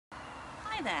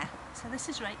Hi there, so this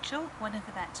is Rachel, one of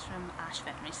the vets from Ash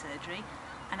Veterinary Surgery,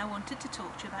 and I wanted to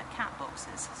talk to you about cat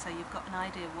boxes so you've got an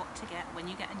idea what to get when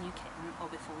you get a new kitten or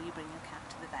before you bring your cat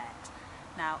to the vet.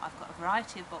 Now I've got a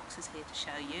variety of boxes here to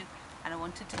show you, and I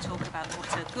wanted to talk about what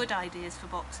are good ideas for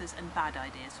boxes and bad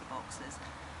ideas for boxes.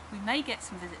 We may get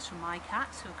some visits from my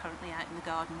cats who are currently out in the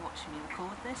garden watching me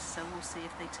record this, so we'll see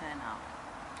if they turn up.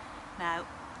 Now,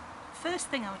 first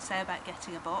thing I would say about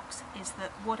getting a box is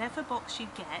that whatever box you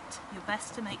get, you're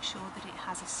best to make sure that it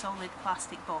has a solid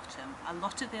plastic bottom. A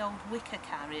lot of the old wicker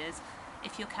carriers,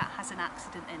 if your cat has an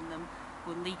accident in them,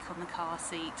 will leak on the car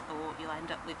seat or you'll end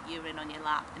up with urine on your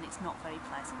lap, and it's not very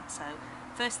pleasant. So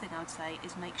first thing I would say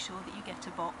is make sure that you get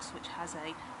a box which has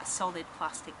a solid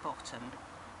plastic bottom.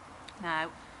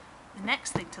 Now, the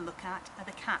next thing to look at are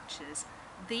the catchers.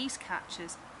 These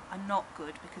catchers are not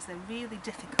good because they're really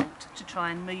difficult to try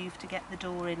and move to get the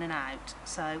door in and out.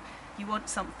 So you want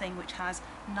something which has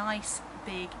nice,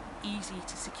 big, easy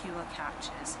to secure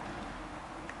catchers.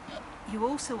 You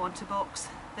also want a box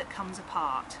that comes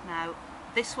apart. Now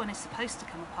this one is supposed to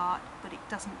come apart, but it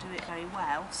doesn't do it very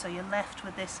well, so you're left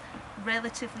with this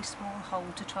relatively small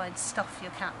hole to try and stuff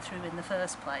your cat through in the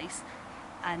first place,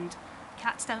 and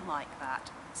cats don't like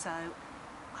that. So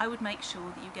I would make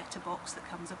sure that you get a box that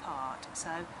comes apart.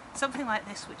 So something like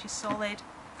this, which is solid,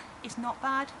 is not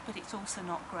bad, but it's also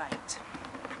not great.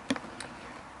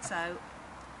 So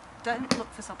don't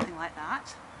look for something like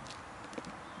that.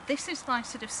 This is my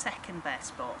sort of second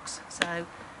best box. So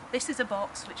this is a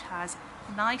box which has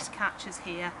nice catchers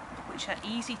here, which are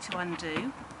easy to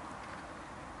undo.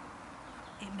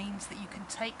 It means that you can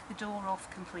take the door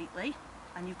off completely,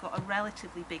 and you've got a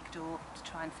relatively big door to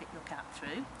try and fit your cat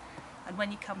through. And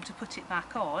when you come to put it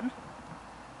back on,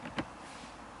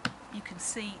 you can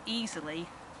see easily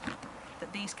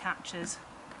that these catchers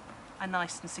are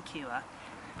nice and secure,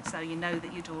 so you know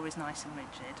that your door is nice and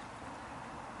rigid.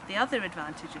 The other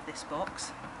advantage of this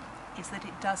box is that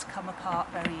it does come apart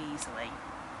very easily.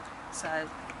 So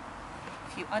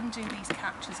if you undo these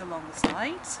catchers along the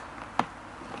sides,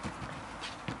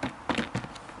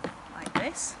 like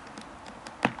this,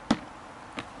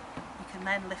 and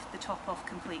then lift the top off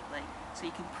completely, so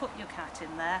you can put your cat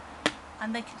in there,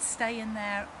 and they can stay in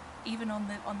there even on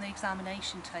the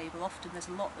examination table. Often there's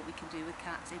a lot that we can do with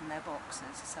cats in their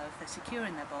boxes, so if they're secure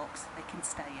in their box, they can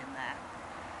stay in there.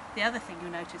 The other thing you'll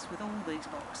notice with all these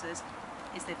boxes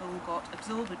is they've all got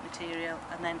absorbent material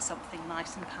and then something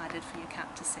nice and padded for your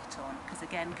cat to sit on, because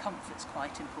again, comfort's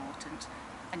quite important,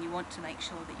 and you want to make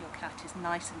sure that your cat is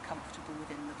nice and comfortable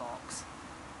within the box.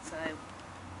 So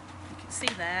you can see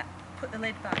there, put the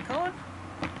lid back on,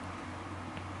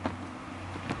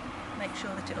 make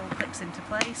sure that it all clicks into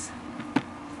place,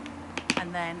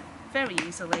 and then very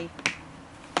easily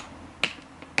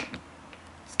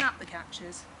snap the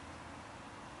catchers,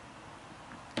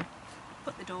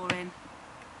 put the door in,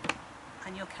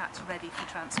 and your cat's ready for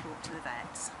transport to the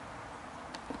vets.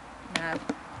 Now,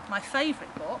 my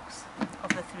favourite box of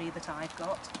the three that I've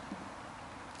got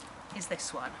is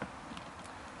this one.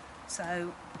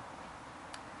 So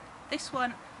this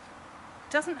one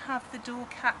doesn't have the door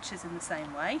catchers in the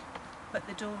same way, but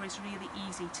the door is really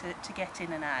easy to get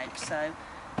in and out. So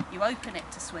you open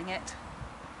it to swing it.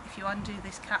 If you undo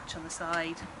this catch on the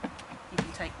side, you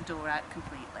can take the door out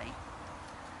completely.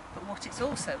 But what it's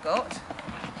also got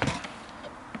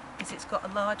is it's got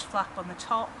a large flap on the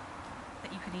top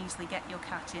that you can easily get your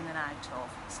cat in and out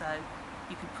of. So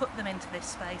you can put them into this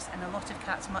space, and a lot of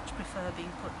cats much prefer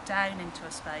being put down into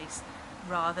a space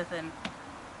rather than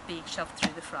being shoved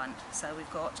through the front. So we've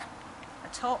got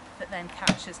a top that then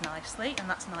catches nicely, and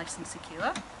that's nice and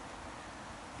secure.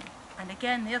 And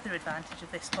again, the other advantage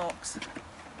of this box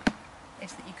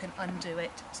is that you can undo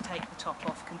it to take the top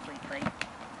off completely.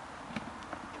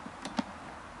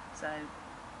 So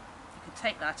you can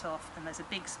take that off, and there's a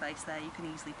big space there you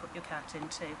can easily put your cat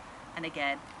into, and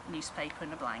again, newspaper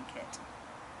and a blanket.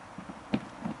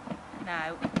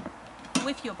 Now,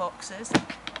 with your boxes,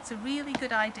 it's a really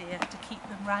good idea to keep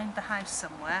them round the house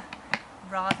somewhere,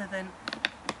 rather than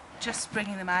just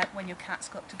bringing them out when your cat's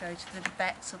got to go to the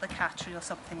vets or the cattery or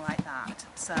something like that.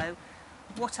 So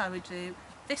what I would do,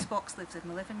 this box lives in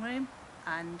the living room,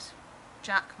 and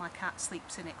Jack, my cat,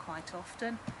 sleeps in it quite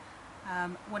often.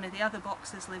 One of the other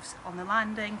boxes lives on the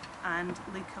landing, and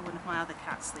Luca, one of my other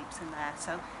cats, sleeps in there.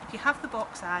 So if you have the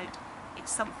box out,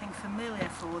 it's something familiar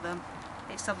for them,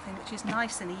 it's something which is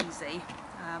nice and easy,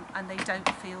 and they don't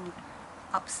feel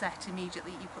upset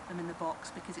immediately you put them in the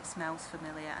box because it smells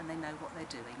familiar and they know what they're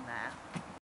doing there.